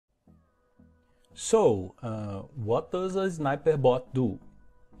So, what does a sniper bot do?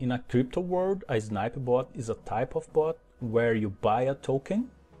 In a crypto world, a sniper bot is a type of bot where you buy a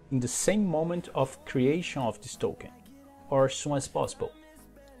token in the same moment of creation of this token, or as soon as possible.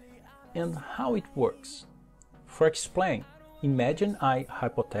 And how it works? For explain, imagine a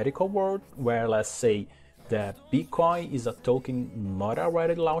hypothetical world where, let's say, that Bitcoin is a token not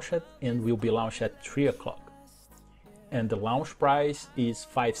already launched and will be launched at 3 o'clock. And the launch price is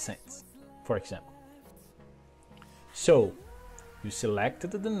 5 cents, for example. So, you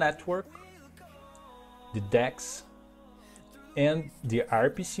selected the network, the DEX, and the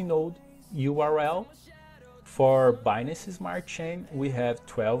RPC node URL. For Binance Smart Chain, we have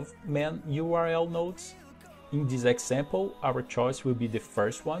 12 main URL nodes. In this example, our choice will be the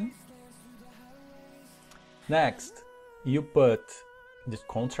first one. Next, you put the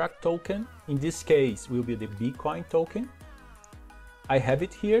contract token. In this case, will be the Bitcoin token. I have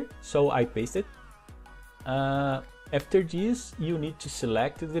it here, so I paste it. After this, you need to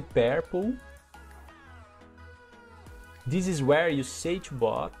select the pair pool. This is where you say to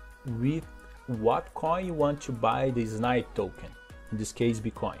bot with what coin you want to buy the Snipe token, in this case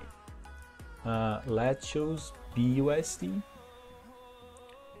Bitcoin. Let's choose BUSD.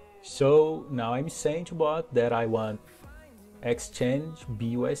 So now I'm saying to bot that I want exchange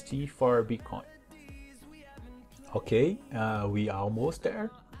BUSD for Bitcoin. Okay, we are almost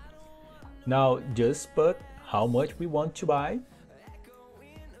there. Now just put how much we want to buy.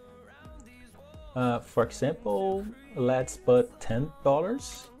 For example, let's put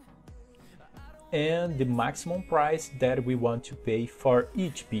 $10 and the maximum price that we want to pay for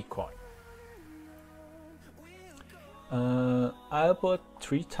each Bitcoin. I'll put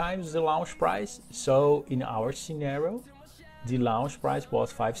 3 times the launch price. So in our scenario, the launch price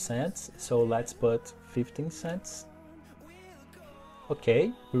was 5 cents. So let's put 15 cents.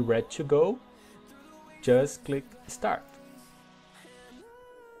 Okay, we're ready to go. Just click start.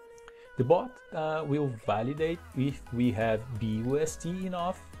 The bot will validate if we have BUSD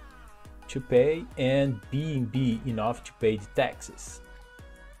enough to pay and BNB enough to pay the taxes.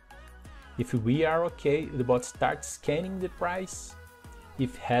 If we are okay, the bot starts scanning the price,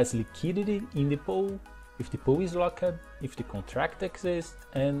 if it has liquidity in the pool, if the pool is locked, if the contract exists,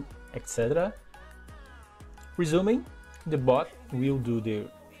 and etc. Resuming, the bot will do the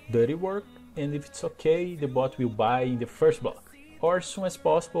dirty work, and if it's okay, the bot will buy in the first block, or as soon as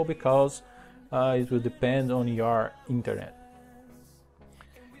possible, because it will depend on your internet.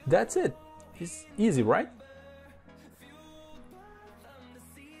 That's it. It's easy, right?